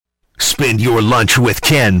Spend your lunch with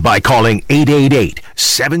Ken by calling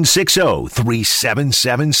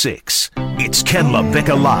 888-760-3776. It's Ken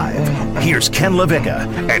LaVicka Live. Here's Ken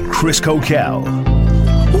LaVicka and Chris Coquel.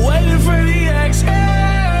 Waiting for the exhale.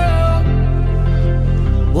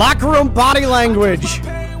 Locker room body language.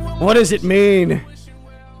 What does it mean?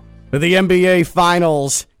 The NBA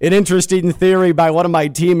Finals, an interesting theory by one of my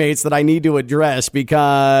teammates that I need to address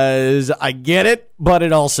because I get it, but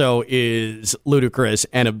it also is ludicrous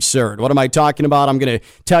and absurd. What am I talking about? I'm going to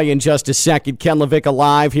tell you in just a second. Ken LaVicka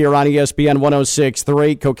Live here on ESPN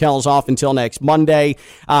 106.3. Coquel's off until next Monday.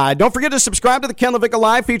 Don't forget to subscribe to the Ken LaVicka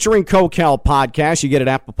Live featuring Coquel podcast. You get it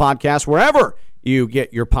at Apple Podcasts, wherever you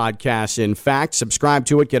get your podcasts. In fact, subscribe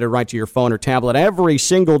to it, get it right to your phone or tablet every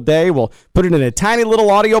single day. We'll put it in a tiny little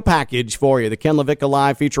audio package for you. The Ken LaVicka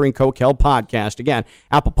Live featuring Coquel podcast. Again,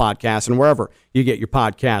 Apple Podcasts and wherever you get your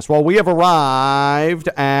podcasts. Well, we have arrived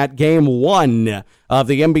at game one of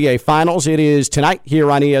the NBA Finals. It is tonight here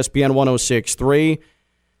on ESPN 106.3.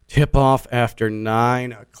 Tip-off after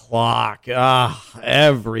 9 o'clock.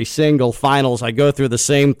 Every single finals, I go through the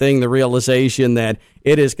same thing, the realization that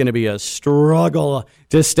it is going to be a struggle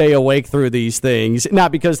to stay awake through these things.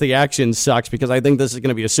 Not because the action sucks, because I think this is going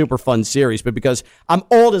to be a super fun series, but because I'm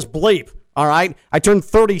old as bleep. All right? I turned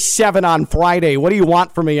 37 on Friday. What do you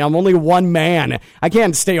want from me? I'm only one man. I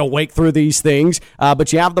can't stay awake through these things.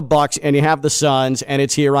 But you have the Bucks and you have the Suns, and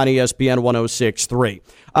it's here on ESPN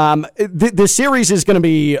 106.3. The series is going to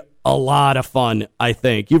be a lot of fun, I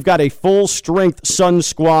think. You've got a full-strength Sun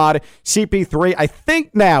squad. CP3, I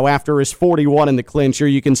think now, after his 41 in the clincher,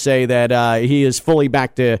 you can say that he is fully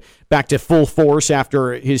back to full force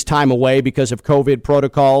after his time away because of COVID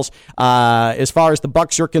protocols. As far as the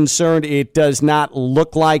Bucks are concerned, it does not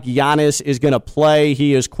look like Giannis is going to play.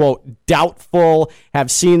 He is, quote, doubtful.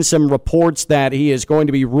 Have seen some reports that he is going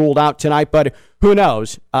to be ruled out tonight, but who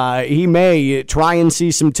knows? He may try and see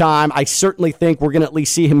some time. I certainly think we're going to at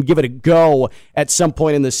least see him give it a go at some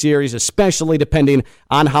point in the series, especially depending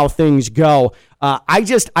on how things go. I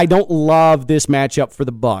don't love this matchup for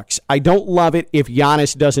the Bucks. I don't love it if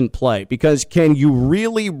Giannis doesn't play, because can you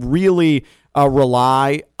really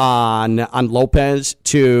rely on Lopez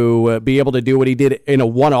to be able to do what he did in a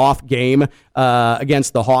one-off game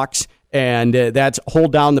against the Hawks? And that's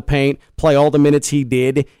hold down the paint, play all the minutes he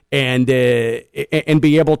did, and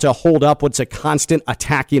be able to hold up what's a constant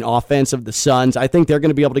attacking offense of the Suns. I think they're going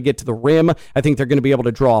to be able to get to the rim. I think they're going to be able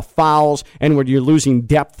to draw fouls. And when you're losing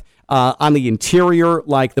depth on the interior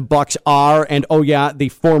like the Bucks are, and the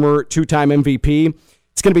former two-time MVP,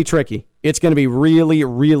 it's going to be tricky. It's going to be really,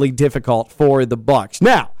 really difficult for the Bucks.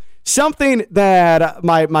 Now, something that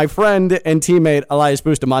my friend and teammate Elias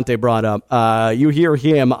Bustamante brought up. You hear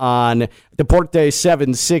him on Deporte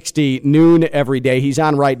 760 noon every day. He's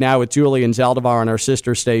on right now with Julian Zaldivar on our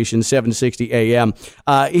sister station, 760 AM.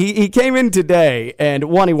 He came in today, and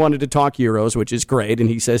he wanted to talk Euros, which is great, and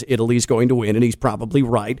he says Italy's going to win, and he's probably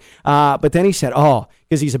right. But then he said,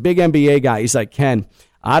 because he's a big NBA guy, he's like, Ken,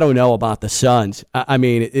 I don't know about the Suns. I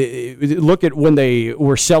mean, look at when they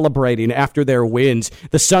were celebrating after their wins.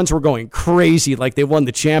 The Suns were going crazy like they won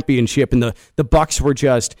the championship, and the Bucks were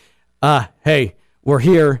just, hey, we're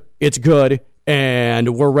here, it's good,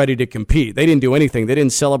 and we're ready to compete. They didn't do anything. They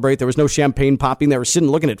didn't celebrate. There was no champagne popping. They were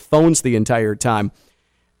sitting looking at phones the entire time.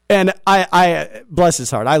 And I bless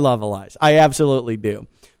his heart, I love Elias. I absolutely do.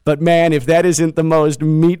 But, man, if that isn't the most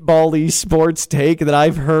meatball-y sports take that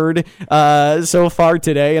I've heard so far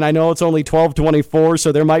today, and I know it's only 12:24,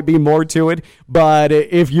 so there might be more to it, but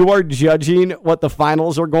if you are judging what the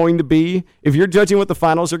finals are going to be, if you're judging what the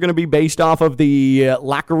finals are going to be based off of the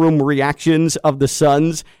locker room reactions of the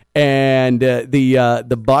Suns and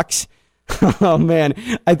the Bucks, oh, man,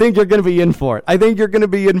 I think you're going to be in for it. I think you're going to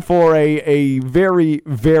be in for a very,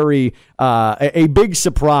 very a big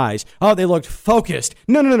surprise. Oh, they looked focused.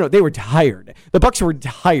 No. They were tired. The Bucks were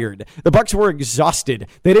tired. The Bucks were exhausted.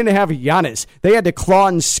 They didn't have Giannis. They had to claw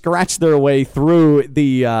and scratch their way through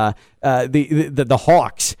the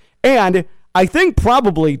Hawks. And I think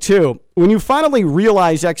probably, too, when you finally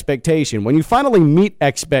realize expectation, when you finally meet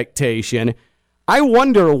expectation, I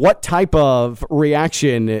wonder what type of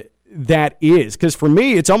reaction that is, because for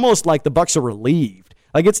me, it's almost like the Bucks are relieved.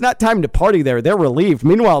 Like, it's not time to party there. They're relieved.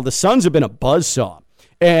 Meanwhile, the Suns have been a buzzsaw.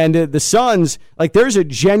 And the Suns, like, there's a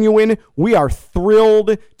genuine, we are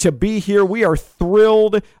thrilled to be here. We are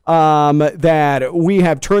thrilled that we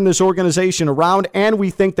have turned this organization around, and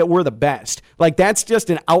we think that we're the best. Like, that's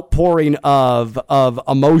just an outpouring of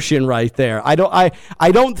emotion right there. I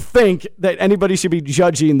don't think that anybody should be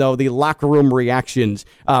judging, though, the locker room reactions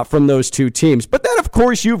from those two teams. But then, of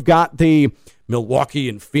course, you've got the Milwaukee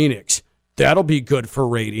and Phoenix. That'll be good for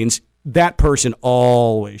ratings. that person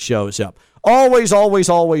always shows up. Always, always,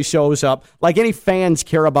 always shows up. Like any fans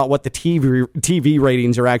care about what the TV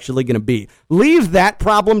ratings are actually going to be. Leave that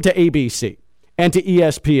problem to ABC and to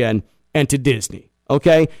ESPN and to Disney,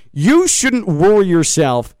 okay? You shouldn't worry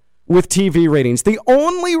yourself with TV ratings. The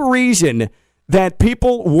only reason that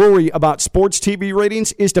people worry about sports TV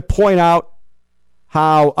ratings is to point out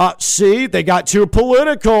how, see, they got too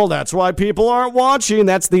political. That's why people aren't watching.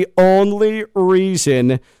 That's the only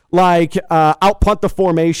reason. Like, outpunt the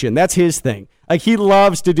formation. That's his thing. Like, he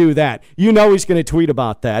loves to do that. You know he's going to tweet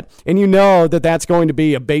about that. And you know that that's going to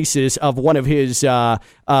be a basis of one of his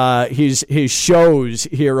shows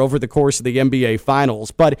here over the course of the NBA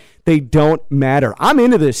Finals. But they don't matter. I'm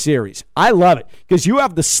into this series. I love it. Because you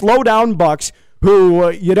have the slow-down Bucks who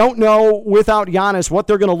you don't know without Giannis what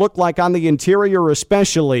they're going to look like on the interior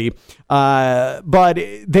especially. But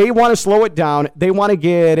they want to slow it down. They've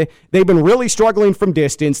been really struggling from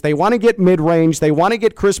distance. They want to get mid-range. They want to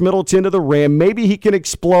get Chris Middleton to the rim. Maybe he can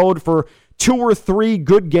explode for 2 or 3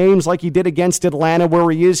 good games like he did against Atlanta where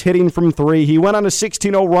he is hitting from 3. He went on a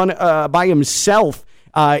 16-0 run by himself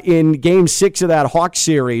in Game 6 of that Hawks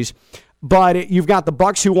series. But you've got the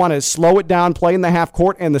Bucks who want to slow it down, play in the half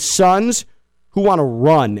court, and the Suns who want to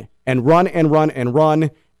run and run and run and run,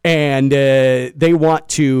 and they want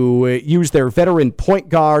to use their veteran point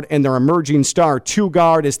guard and their emerging star 2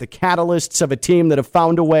 guard as the catalysts of a team that have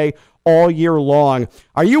found a way all year long.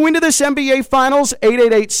 Are you into this NBA Finals?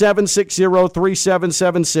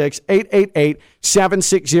 888-760-3776,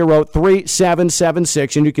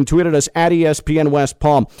 888-760-3776, and you can tweet at us at ESPN West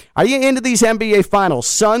Palm. Are you into these NBA Finals,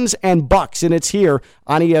 Suns and Bucks? And it's here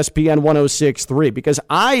on ESPN 106.3 because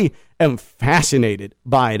I am fascinated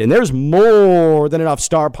by it, and there's more than enough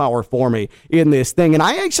star power for me in this thing, and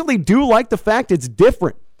I actually do like the fact it's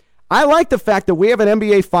different. I like the fact that we have an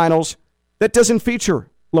NBA Finals that doesn't feature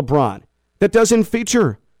LeBron, that doesn't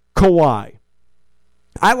feature Kawhi.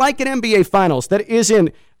 I like an NBA Finals that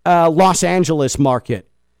isn't a Los Angeles market.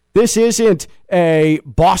 This isn't a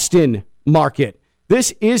Boston market.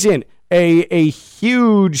 This isn't a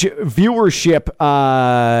huge viewership,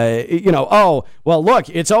 look,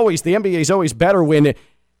 it's always, the NBA is always better when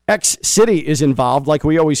X city is involved, like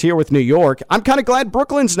we always hear with New York. I'm kind of glad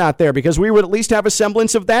Brooklyn's not there because we would at least have a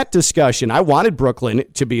semblance of that discussion. I wanted Brooklyn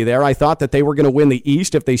to be there. I thought that they were going to win the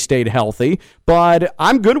East if they stayed healthy, but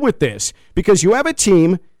I'm good with this because you have a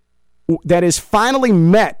team that has finally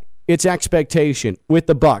met its expectation with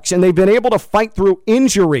the Bucks, and they've been able to fight through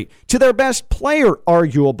injury to their best player,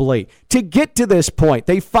 arguably, to get to this point.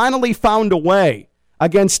 They finally found a way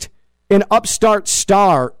against an upstart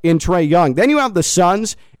star in Trae Young. Then you have the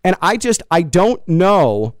Suns, and I don't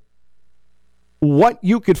know what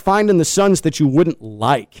you could find in the Suns that you wouldn't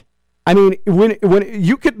like. I mean, when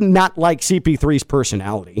you could not like CP3's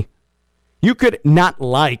personality. You could not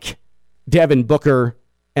like Devin Booker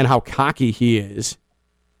and how cocky he is.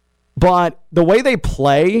 But the way they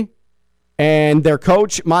play and their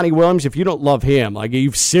coach, Monty Williams, if you don't love him, like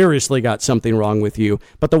you've seriously got something wrong with you.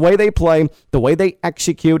 But the way they play, the way they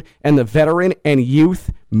execute, and the veteran and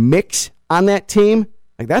youth mix on that team,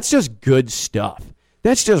 like that's just good stuff.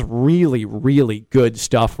 That's just really, really good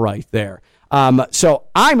stuff right there. So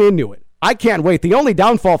I'm into it. I can't wait. The only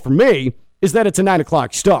downfall for me is that it's a 9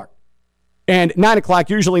 o'clock start. And 9 o'clock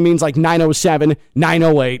usually means like 9:07,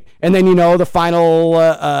 9:08. And then, the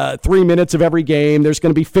final 3 minutes of every game, there's going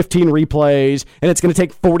to be 15 replays, and it's going to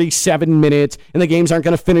take 47 minutes, and the games aren't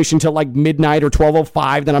going to finish until like midnight or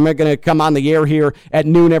 12:05. Then I'm not going to come on the air here at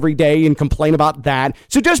noon every day and complain about that.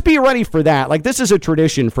 So just be ready for that. Like, this is a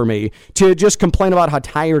tradition for me to just complain about how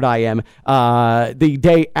tired I am the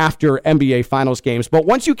day after NBA Finals games. But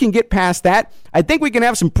once you can get past that, I think we can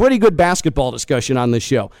have some pretty good basketball discussion on this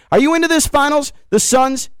show. Are you into this Finals? The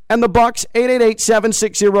Suns and the Bucks?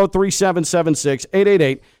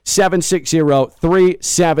 888-760-3776.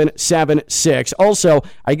 888-760-3776. Also,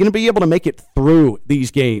 are you going to be able to make it through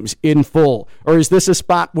these games in full? Or is this a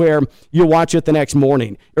spot where you watch it the next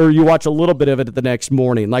morning? Or you watch a little bit of it the next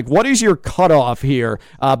morning? Like, what is your cutoff here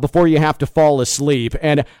before you have to fall asleep?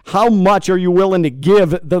 And how much are you willing to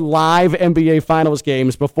give the live NBA Finals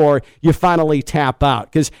games before you finally tap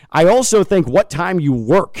out? Because I also think what time you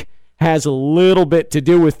work has a little bit to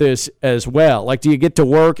do with this as well. Like, do you get to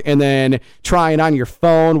work and then try it on your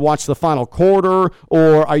phone, watch the final quarter,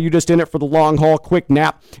 or are you just in it for the long haul, quick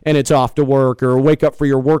nap, and it's off to work, or wake up for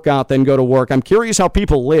your workout, then go to work? I'm curious how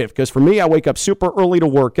people live, because for me, I wake up super early to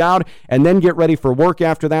work out and then get ready for work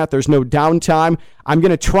after that. There's no downtime. I'm going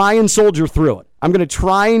to try and soldier through it. I'm going to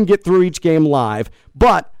try and get through each game live,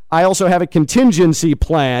 but I also have a contingency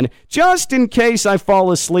plan just in case I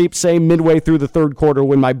fall asleep, say, midway through the third quarter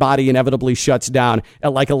when my body inevitably shuts down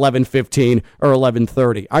at like 11:15 or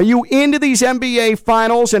 11:30. Are you into these NBA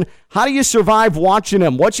finals, and how do you survive watching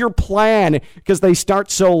them? What's your plan? Because they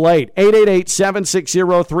start so late.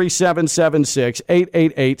 888-760-3776,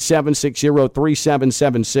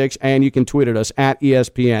 888-760-3776, and you can tweet at us at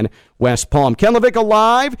ESPN West Palm. Ken LaVicka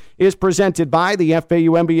Live is presented by the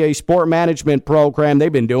FAU MBA Sport Management Program.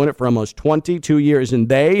 They've been doing it for almost 22 years,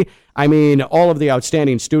 and I mean all of the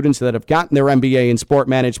outstanding students that have gotten their MBA in sport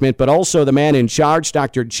management, but also the man in charge,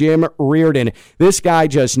 Dr. Jim Reardon. This guy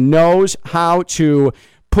just knows how to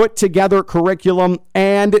put together curriculum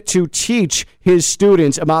and to teach his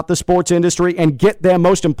students about the sports industry and get them,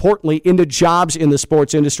 most importantly, into jobs in the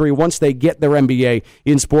sports industry once they get their MBA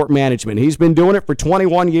in sport management. He's been doing it for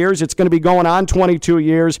 21 years. It's going to be going on 22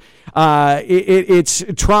 years. It's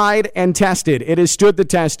tried and tested. It has stood the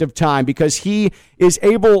test of time because he is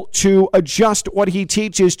able to adjust what he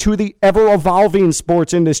teaches to the ever-evolving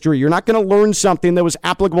sports industry. You're not going to learn something that was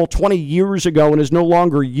applicable 20 years ago and is no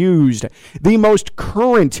longer used. The most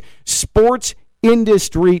current sports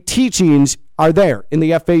industry teachings are there in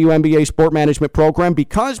the FAU MBA Sport Management Program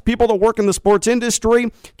because people that work in the sports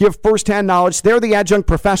industry give firsthand knowledge. They're the adjunct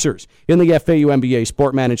professors in the FAU MBA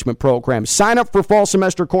Sport Management Program. Sign up for fall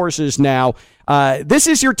semester courses now. This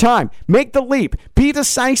is your time. Make the leap. Be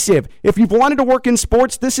decisive. If you've wanted to work in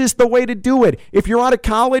sports, this is the way to do it. If you're out of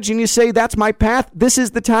college and you say, that's my path, this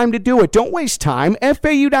is the time to do it. Don't waste time.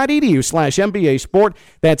 FAU.edu/MBA Sport.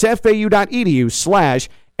 That's FAU.edu/MBA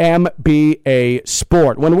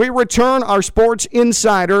Sport. When we return, our sports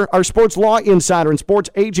insider, our sports law insider and sports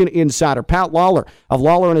agent insider, Pat Lawler of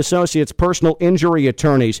Lawler & Associates Personal Injury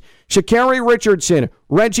Attorneys. Sha'Carri Richardson,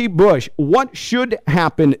 Reggie Bush, what should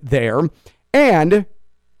happen there? And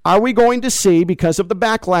are we going to see, because of the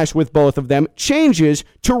backlash with both of them, changes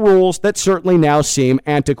to rules that certainly now seem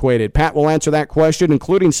antiquated? Pat will answer that question,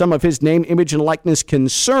 including some of his name, image, and likeness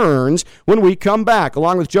concerns when we come back.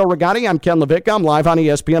 Along with Joe Rigotti, I'm Ken LaVicka. I'm live on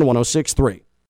ESPN 106.3.